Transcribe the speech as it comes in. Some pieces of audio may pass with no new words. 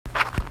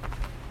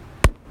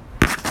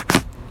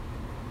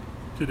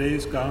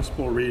Today's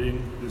gospel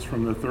reading is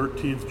from the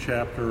 13th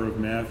chapter of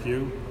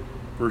Matthew,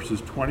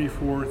 verses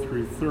 24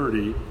 through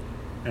 30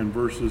 and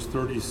verses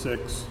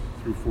 36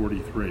 through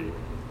 43.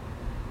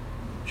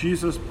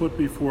 Jesus put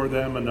before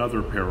them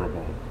another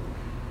parable.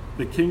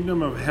 The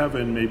kingdom of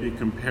heaven may be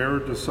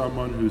compared to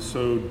someone who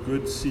sowed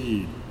good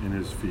seed in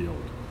his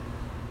field.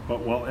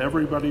 But while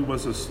everybody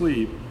was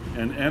asleep,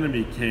 an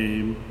enemy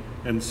came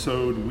and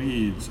sowed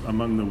weeds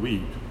among the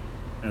wheat,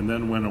 and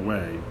then went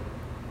away.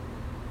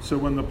 So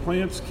when the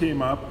plants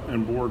came up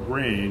and bore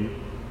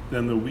grain,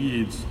 then the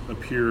weeds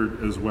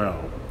appeared as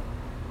well.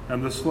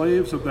 And the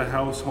slaves of the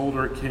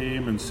householder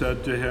came and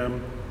said to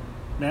him,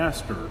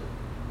 "Master,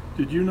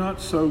 did you not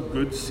sow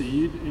good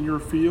seed in your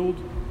field?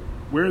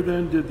 Where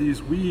then did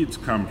these weeds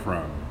come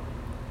from?"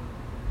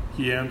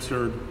 He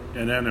answered,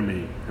 "An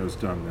enemy has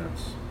done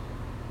this."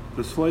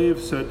 The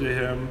slaves said to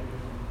him,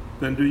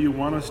 "Then do you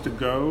want us to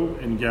go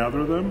and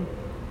gather them?"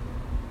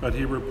 But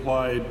he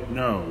replied,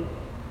 "No.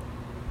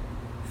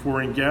 For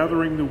in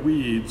gathering the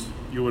weeds,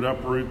 you would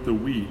uproot the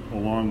wheat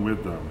along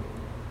with them.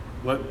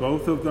 Let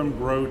both of them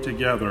grow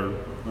together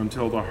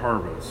until the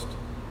harvest.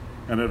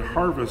 And at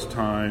harvest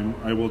time,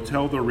 I will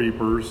tell the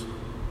reapers,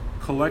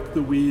 collect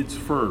the weeds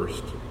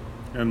first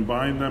and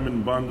bind them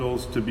in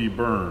bundles to be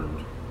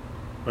burned,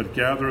 but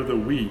gather the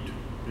wheat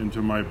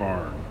into my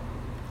barn."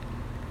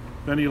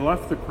 Then he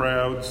left the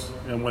crowds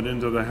and went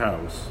into the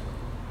house.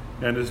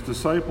 And his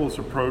disciples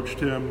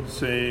approached him,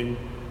 saying,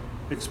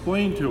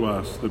 "Explain to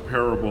us the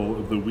parable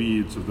of the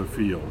weeds of the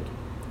field."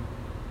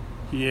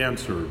 He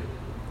answered,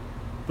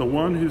 "The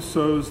one who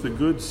sows the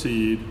good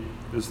seed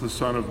is the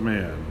Son of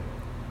Man.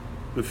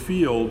 The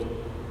field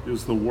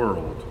is the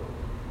world,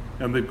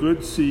 and the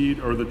good seed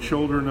are the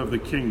children of the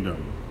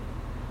kingdom.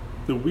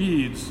 The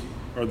weeds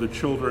are the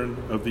children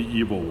of the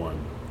evil one,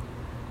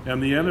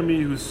 and the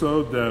enemy who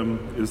sowed them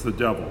is the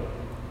devil.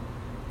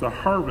 The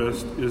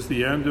harvest is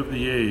the end of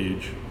the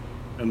age,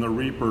 and the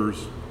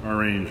reapers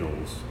are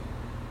angels.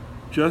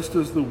 Just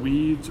as the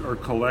weeds are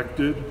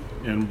collected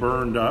and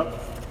burned up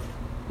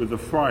with the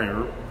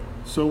fire,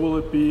 so will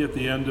it be at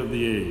the end of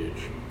the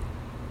age.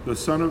 The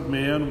Son of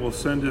Man will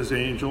send his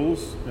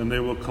angels, and they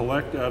will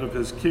collect out of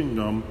his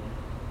kingdom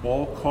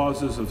all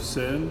causes of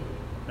sin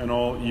and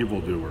all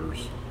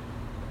evildoers,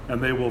 and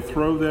they will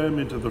throw them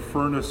into the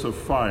furnace of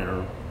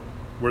fire,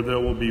 where there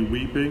will be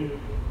weeping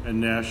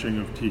and gnashing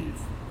of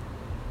teeth.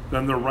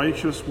 Then the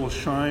righteous will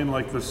shine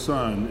like the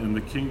sun in the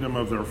kingdom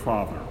of their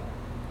Father.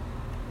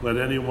 Let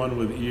anyone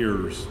with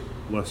ears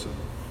listen."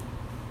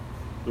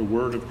 The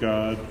word of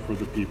God for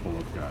the people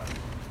of God.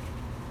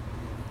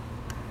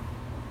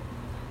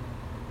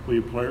 Will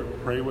you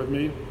pray with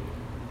me?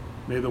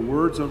 May the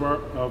words of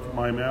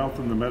my mouth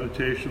and the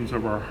meditations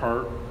of our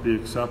heart be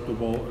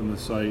acceptable in the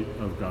sight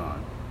of God.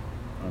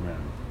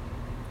 Amen.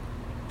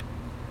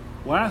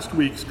 Last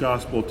week's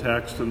gospel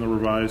text in the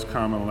Revised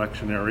Common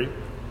Lectionary,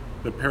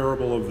 the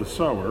parable of the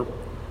sower,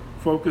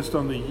 focused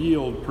on the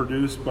yield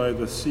produced by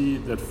the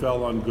seed that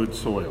fell on good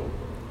soil.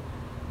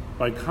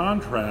 By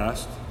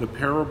contrast, the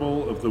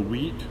parable of the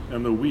wheat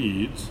and the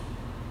weeds,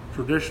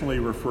 traditionally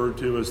referred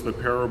to as the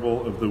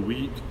parable of the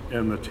wheat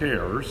and the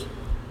tares,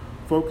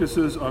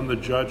 focuses on the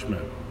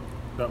judgment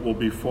that will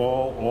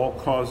befall all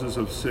causes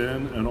of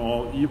sin and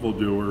all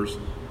evildoers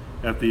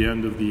at the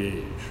end of the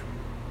age.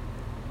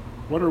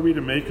 What are we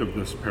to make of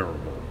this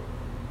parable?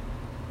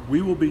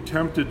 We will be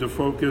tempted to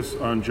focus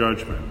on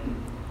judgment.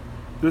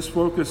 This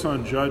focus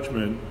on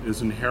judgment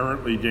is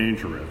inherently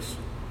dangerous,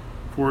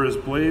 for as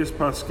Blaise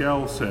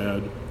Pascal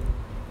said,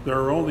 there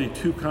are only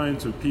two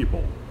kinds of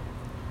people: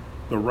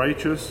 the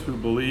righteous who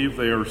believe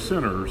they are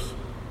sinners,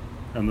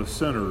 and the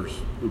sinners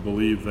who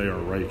believe they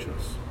are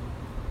righteous.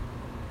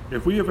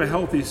 If we have a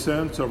healthy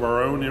sense of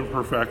our own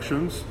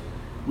imperfections,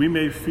 we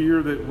may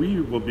fear that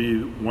we will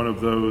be one of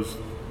those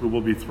who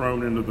will be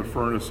thrown into the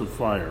furnace of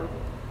fire,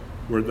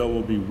 where there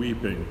will be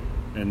weeping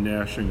and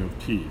gnashing of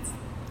teeth.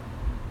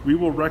 We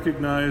will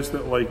recognize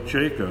that, like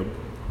Jacob,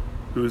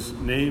 whose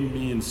name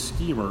means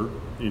schemer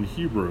in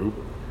Hebrew,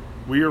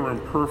 we are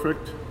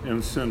imperfect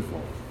and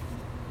sinful.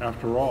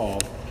 After all,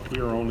 we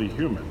are only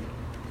human.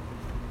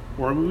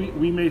 Or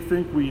we may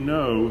think we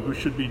know who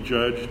should be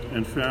judged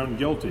and found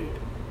guilty.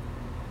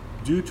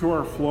 Due to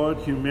our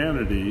flawed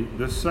humanity,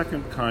 this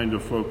second kind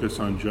of focus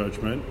on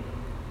judgment,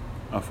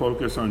 a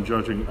focus on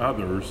judging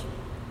others,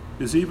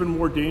 is even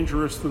more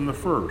dangerous than the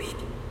first.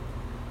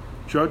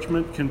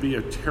 Judgment can be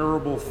a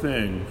terrible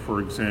thing, for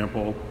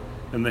example,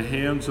 in the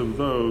hands of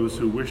those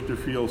who wish to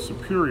feel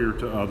superior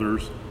to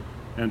others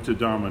and to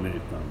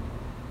dominate them.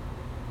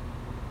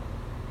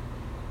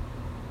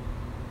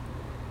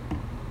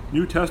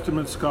 New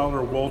Testament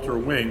scholar Walter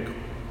Wink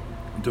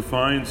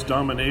defines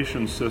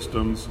domination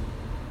systems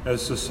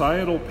as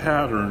societal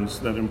patterns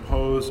that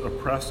impose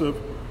oppressive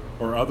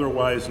or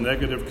otherwise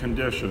negative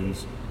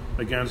conditions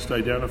against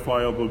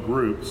identifiable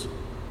groups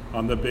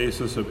on the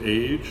basis of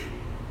age,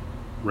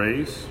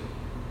 race,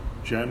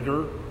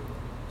 gender,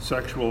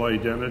 sexual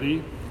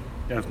identity,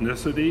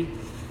 ethnicity,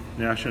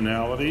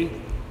 nationality,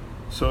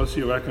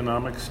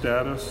 socioeconomic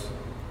status,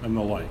 and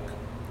the like.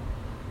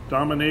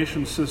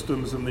 Domination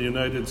systems in the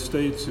United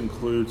States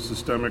include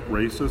systemic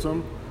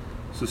racism,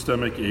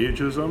 systemic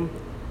ageism,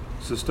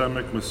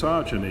 systemic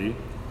misogyny,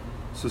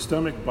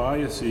 systemic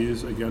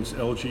biases against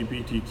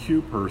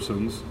LGBTQ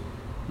persons,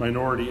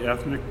 minority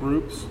ethnic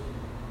groups,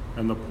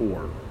 and the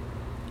poor.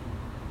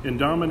 In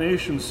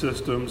domination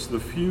systems, the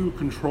few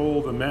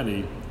control the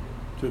many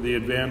to the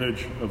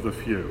advantage of the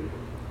few.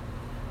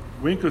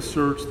 Wink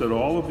asserts that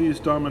all of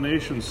these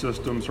domination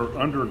systems are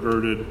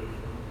undergirded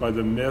by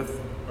the myth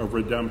of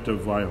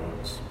redemptive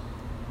violence.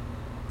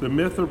 The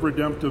myth of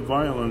redemptive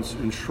violence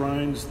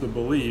enshrines the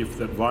belief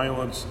that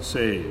violence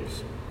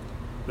saves,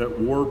 that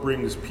war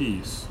brings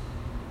peace,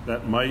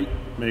 that might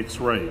makes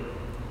right.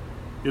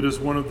 It is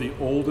one of the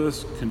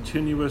oldest,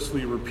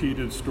 continuously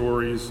repeated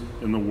stories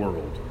in the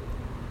world.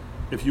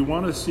 If you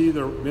want to see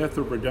the myth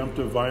of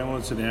redemptive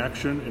violence in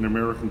action in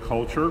American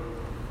culture,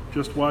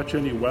 just watch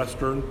any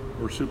Western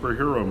or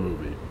superhero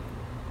movie.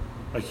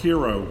 A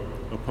hero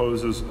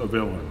opposes a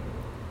villain,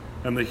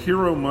 and the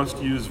hero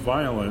must use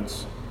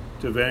violence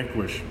to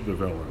vanquish the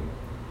villain.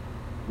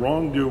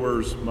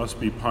 Wrongdoers must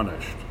be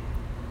punished.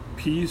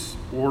 Peace,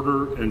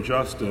 order, and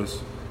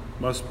justice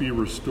must be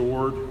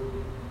restored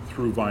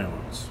through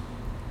violence.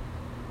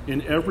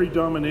 In every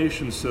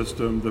domination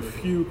system, the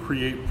few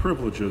create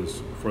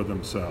privileges for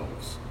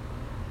themselves.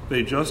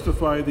 They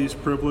justify these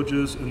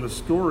privileges in the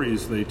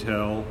stories they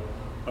tell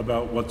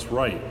about what's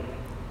right,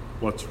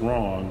 what's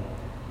wrong,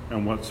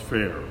 and what's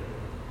fair.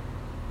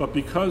 But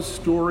because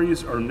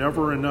stories are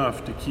never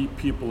enough to keep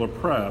people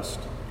oppressed,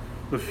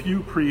 the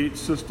few create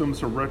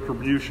systems of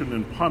retribution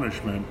and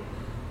punishment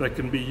that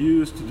can be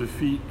used to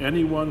defeat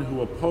anyone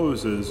who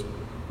opposes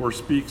or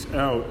speaks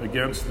out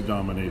against the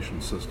domination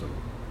system.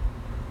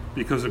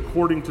 Because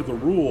according to the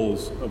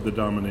rules of the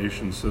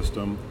domination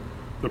system,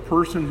 the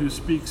person who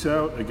speaks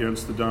out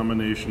against the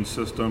domination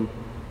system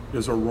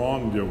is a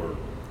wrongdoer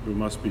who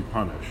must be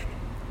punished.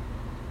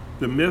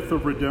 The myth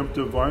of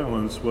redemptive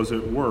violence was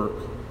at work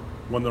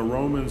when the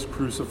Romans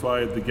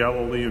crucified the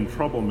Galilean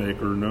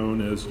troublemaker known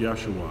as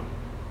Yeshua,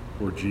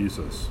 or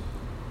Jesus.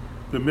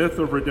 The myth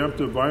of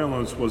redemptive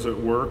violence was at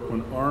work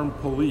when armed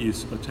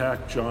police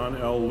attacked John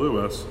L.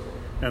 Lewis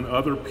and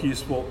other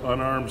peaceful,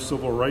 unarmed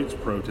civil rights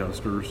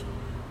protesters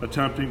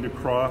attempting to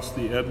cross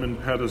the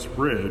Edmund Pettus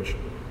Bridge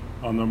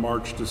on the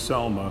March to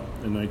Selma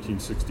in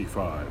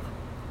 1965.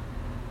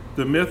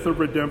 The myth of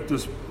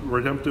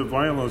redemptive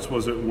violence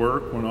was at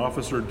work when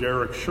Officer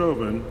Derek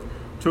Chauvin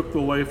took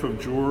the life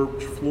of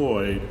George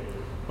Floyd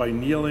by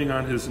kneeling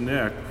on his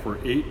neck for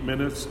 8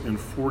 minutes and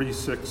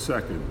 46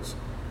 seconds,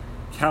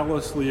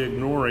 callously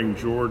ignoring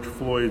George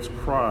Floyd's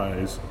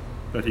cries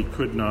that he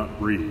could not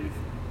breathe.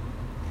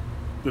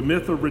 The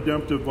myth of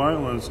redemptive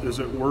violence is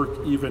at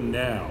work even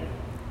now,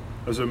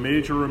 as a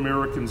major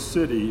American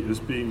city is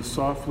being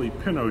softly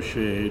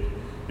Pinochet'd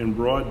in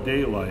broad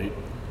daylight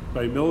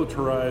by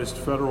militarized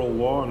federal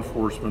law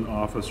enforcement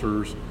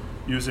officers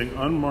using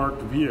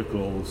unmarked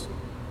vehicles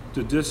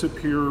to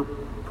disappear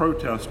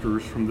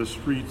protesters from the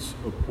streets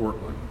of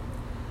Portland.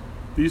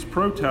 These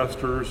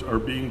protesters are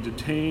being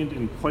detained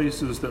in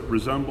places that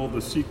resemble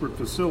the secret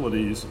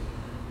facilities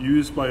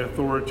used by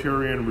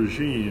authoritarian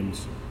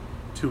regimes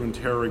to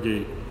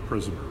interrogate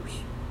prisoners.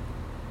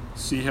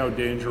 See how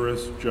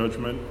dangerous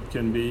judgment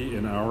can be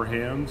in our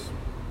hands?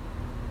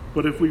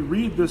 But if we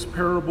read this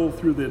parable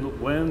through the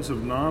lens of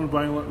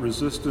nonviolent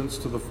resistance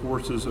to the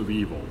forces of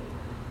evil,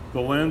 the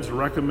lens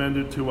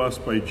recommended to us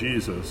by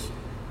Jesus,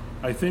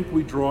 I think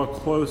we draw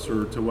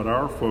closer to what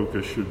our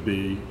focus should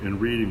be in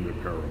reading the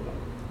parable.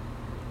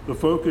 The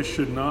focus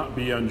should not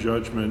be on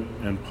judgment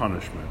and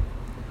punishment,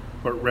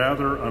 but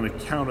rather on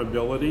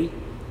accountability,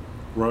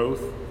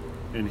 growth,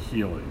 and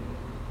healing.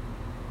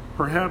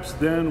 Perhaps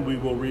then we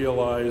will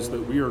realize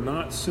that we are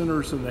not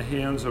sinners in the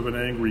hands of an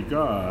angry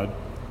God,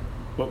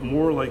 but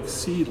more like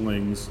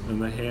seedlings in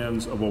the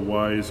hands of a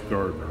wise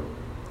gardener.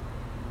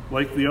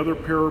 Like the other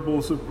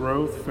parables of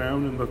growth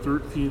found in the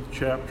 13th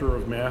chapter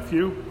of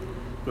Matthew,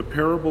 the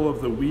parable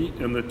of the wheat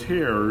and the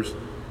tares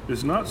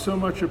is not so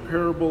much a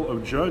parable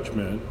of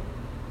judgment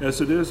as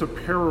it is a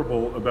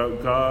parable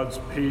about God's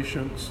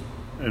patience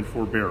and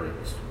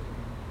forbearance,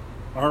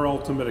 our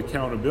ultimate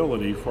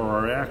accountability for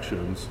our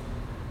actions,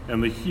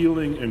 and the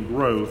healing and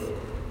growth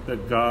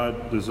that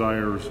God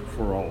desires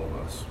for all of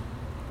us.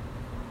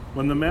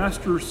 When the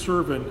master's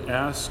servant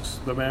asks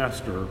the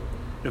master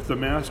if the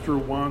master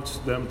wants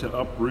them to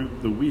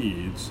uproot the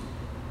weeds,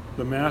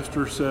 the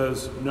master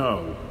says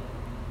no,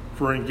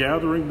 for in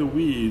gathering the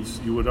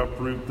weeds you would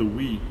uproot the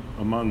wheat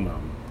among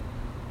them.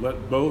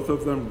 Let both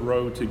of them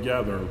grow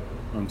together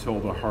until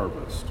the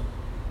harvest.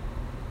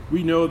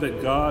 We know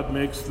that God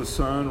makes the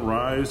sun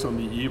rise on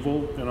the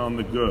evil and on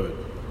the good,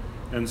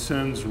 and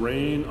sends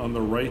rain on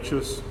the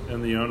righteous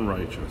and the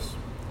unrighteous.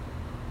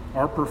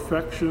 Our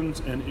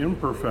perfections and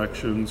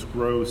imperfections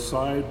grow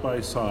side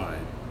by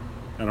side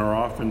and are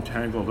often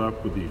tangled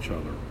up with each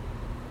other.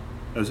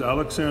 As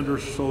Alexander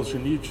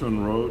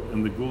Solzhenitsyn wrote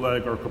in the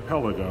Gulag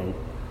Archipelago,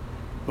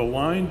 the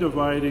line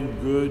dividing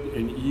good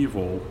and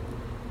evil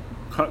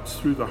cuts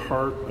through the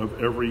heart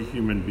of every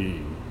human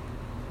being.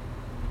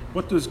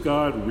 What does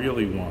God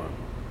really want?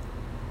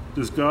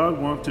 Does God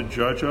want to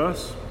judge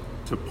us,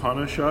 to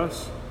punish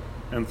us,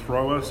 and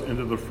throw us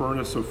into the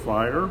furnace of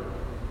fire?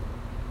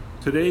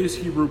 Today's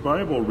Hebrew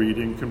Bible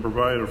reading can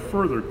provide a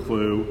further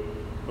clue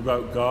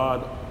about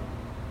God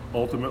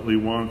ultimately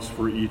wants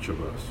for each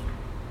of us.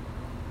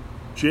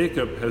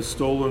 Jacob has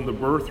stolen the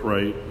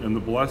birthright and the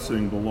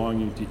blessing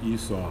belonging to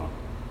Esau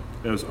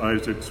as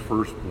Isaac's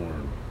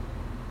firstborn.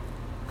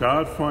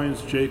 God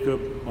finds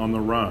Jacob on the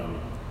run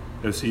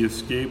as he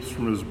escapes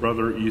from his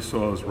brother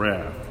Esau's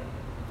wrath.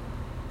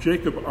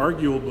 Jacob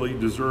arguably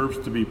deserves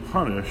to be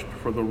punished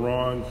for the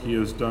wrong he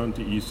has done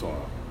to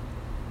Esau.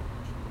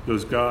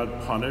 Does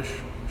God punish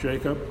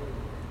Jacob?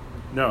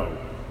 No.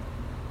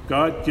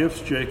 God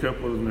gifts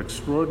Jacob with an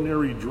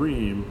extraordinary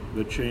dream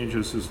that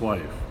changes his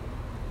life.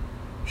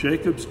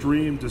 Jacob's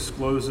dream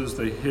discloses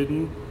the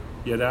hidden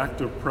yet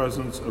active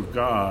presence of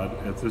God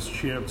at this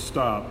chance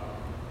stop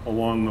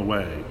along the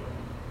way.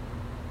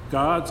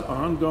 God's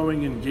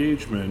ongoing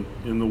engagement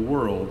in the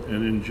world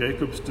and in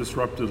Jacob's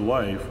disrupted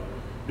life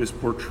is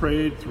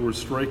portrayed through a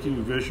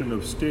striking vision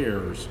of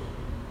stairs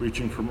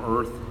reaching from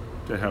earth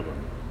to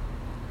heaven.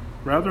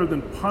 Rather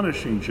than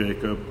punishing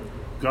Jacob,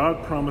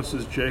 God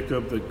promises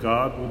Jacob that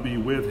God will be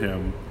with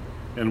him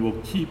and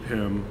will keep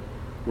him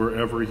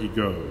wherever he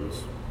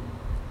goes.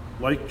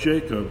 Like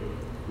Jacob,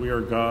 we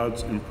are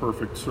God's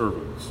imperfect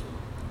servants.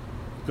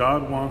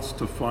 God wants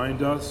to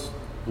find us,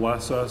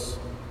 bless us,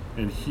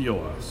 and heal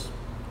us.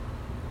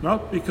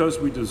 Not because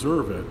we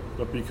deserve it,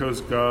 but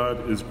because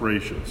God is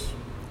gracious.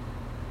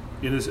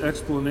 In his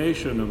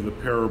explanation of the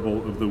parable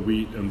of the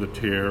wheat and the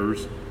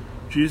tares,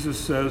 Jesus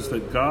says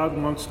that God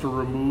wants to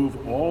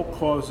remove all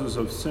causes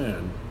of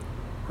sin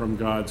from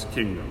God's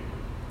kingdom.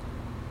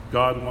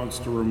 God wants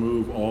to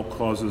remove all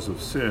causes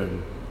of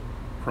sin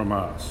from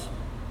us.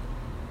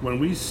 When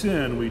we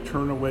sin, we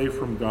turn away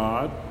from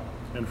God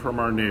and from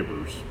our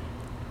neighbors.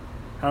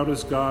 How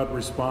does God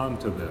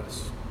respond to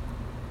this?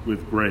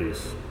 With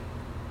grace.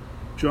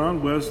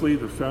 John Wesley,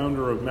 the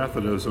founder of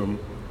Methodism,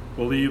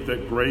 believed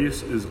that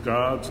grace is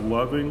God's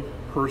loving,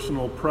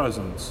 personal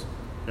presence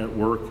at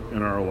work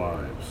in our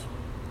lives.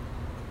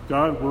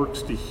 God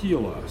works to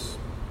heal us,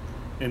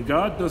 and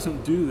God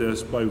doesn't do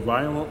this by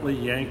violently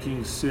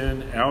yanking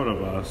sin out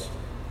of us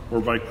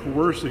or by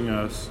coercing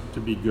us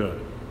to be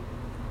good.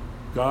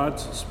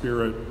 God's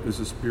spirit is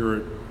a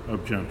spirit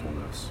of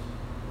gentleness.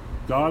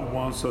 God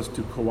wants us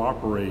to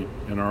cooperate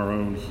in our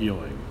own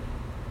healing.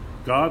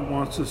 God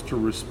wants us to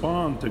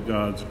respond to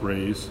God's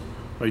grace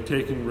by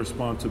taking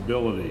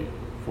responsibility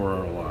for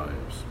our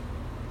lives.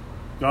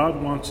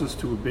 God wants us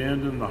to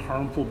abandon the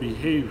harmful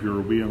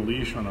behavior we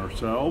unleash on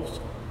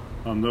ourselves,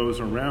 on those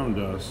around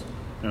us,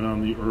 and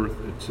on the earth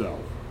itself.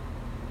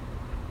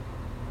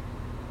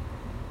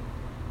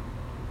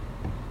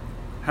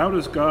 How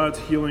does God's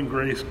healing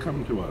grace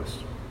come to us?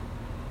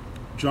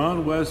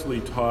 John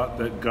Wesley taught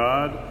that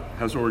God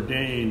has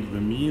ordained the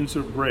means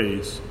of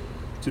grace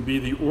to be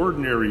the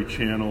ordinary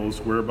channels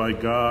whereby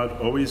God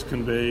always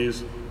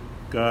conveys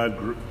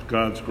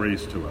God's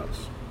grace to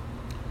us.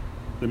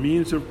 The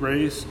means of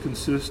grace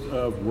consist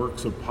of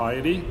works of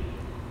piety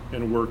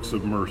and works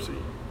of mercy.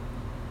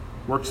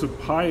 Works of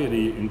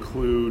piety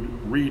include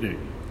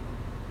reading,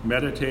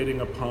 meditating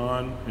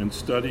upon and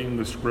studying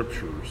the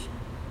scriptures,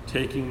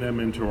 taking them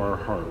into our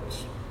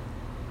hearts,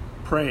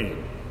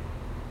 praying,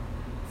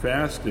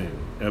 fasting,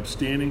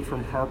 abstaining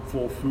from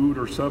harmful food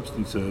or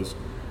substances,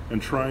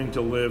 and trying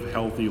to live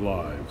healthy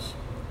lives,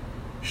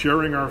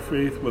 sharing our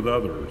faith with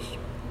others,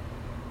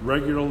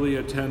 regularly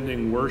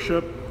attending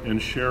worship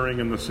and sharing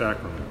in the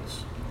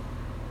sacraments,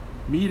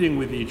 meeting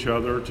with each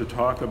other to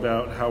talk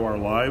about how our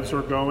lives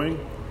are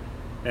going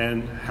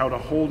and how to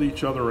hold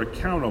each other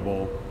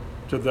accountable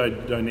to the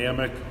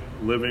dynamic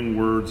living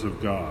words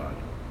of God.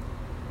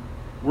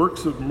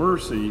 Works of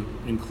mercy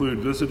include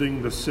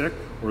visiting the sick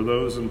or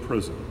those in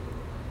prison,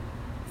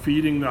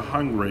 feeding the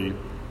hungry,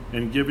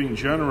 and giving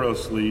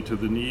generously to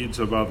the needs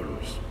of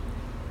others,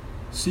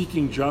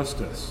 seeking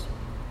justice,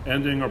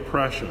 ending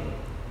oppression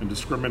and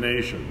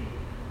discrimination,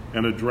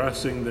 and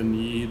addressing the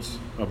needs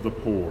of the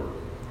poor.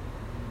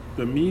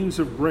 The means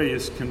of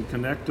grace can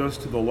connect us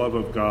to the love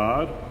of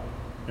God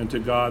and to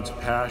God's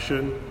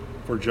passion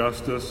for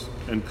justice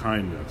and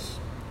kindness.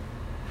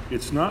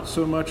 It's not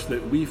so much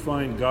that we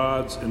find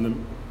God in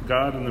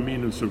the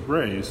means of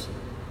grace,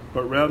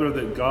 but rather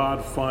that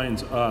God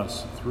finds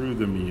us through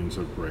the means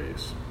of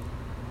grace.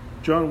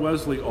 John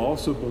Wesley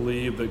also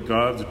believed that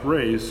God's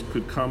grace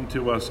could come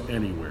to us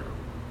anywhere.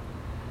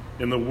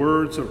 In the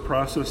words of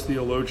process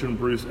theologian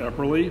Bruce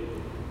Epperly,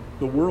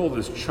 the world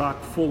is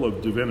chock full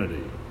of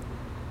divinity.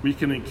 We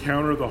can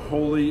encounter the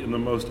holy in the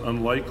most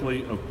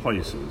unlikely of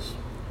places.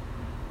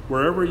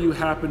 Wherever you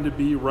happen to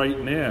be right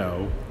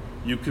now,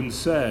 you can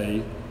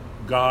say,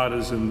 God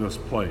is in this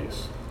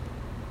place.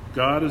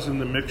 God is in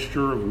the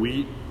mixture of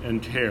wheat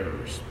and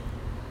tares.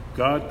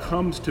 God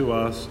comes to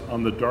us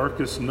on the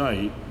darkest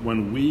night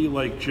when we,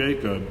 like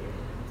Jacob,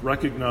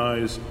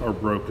 recognize our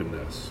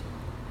brokenness.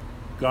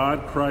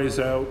 God cries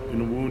out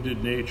in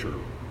wounded nature.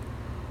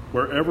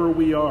 Wherever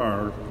we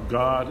are,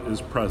 God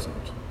is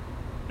present.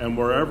 and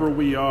wherever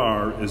we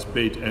are is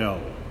Beit El,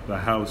 the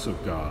house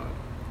of God.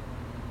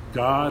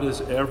 God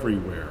is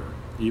everywhere,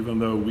 even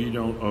though we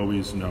don't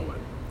always know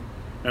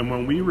it. And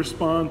when we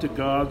respond to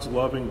God's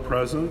loving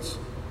presence,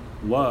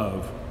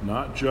 love,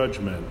 not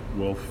judgment,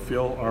 will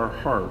fill our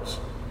hearts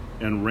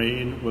and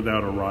reign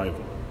without a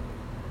rival.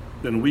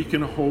 Then we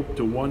can hope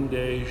to one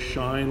day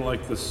shine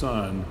like the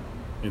sun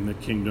in the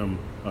kingdom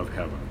of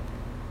heaven.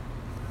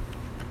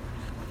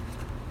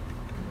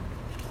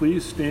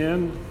 Please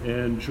stand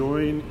and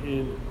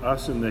join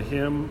us in the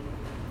hymn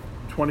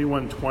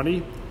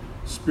 2120,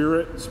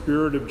 Spirit,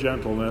 Spirit of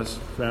Gentleness,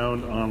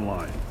 found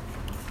online.